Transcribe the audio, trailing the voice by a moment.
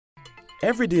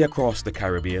Every day across the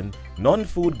Caribbean,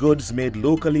 non-food goods made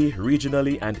locally,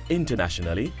 regionally, and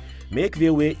internationally make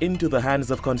their way into the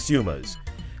hands of consumers.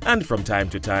 And from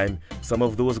time to time, some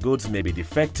of those goods may be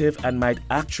defective and might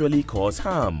actually cause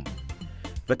harm.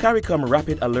 The CARICOM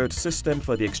Rapid Alert System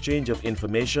for the Exchange of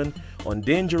Information on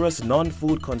Dangerous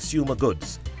Non-Food Consumer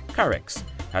Goods, CAREX,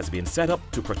 has been set up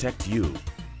to protect you.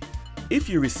 If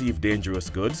you receive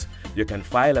dangerous goods, you can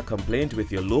file a complaint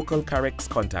with your local CAREX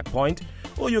contact point,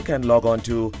 or you can log on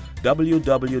to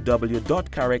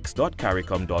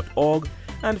www.carex.caricom.org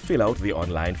and fill out the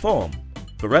online form.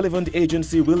 The relevant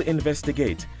agency will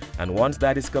investigate, and once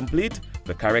that is complete,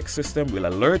 the CAREX system will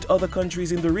alert other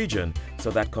countries in the region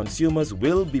so that consumers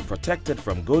will be protected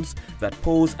from goods that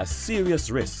pose a serious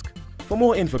risk. For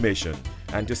more information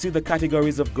and to see the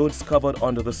categories of goods covered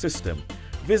under the system,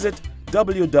 visit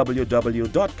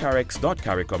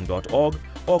www.carex.caricom.org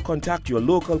or contact your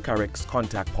local CAREX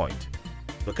contact point.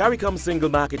 The CARICOM Single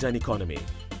Market and Economy.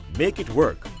 Make it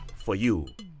work for you.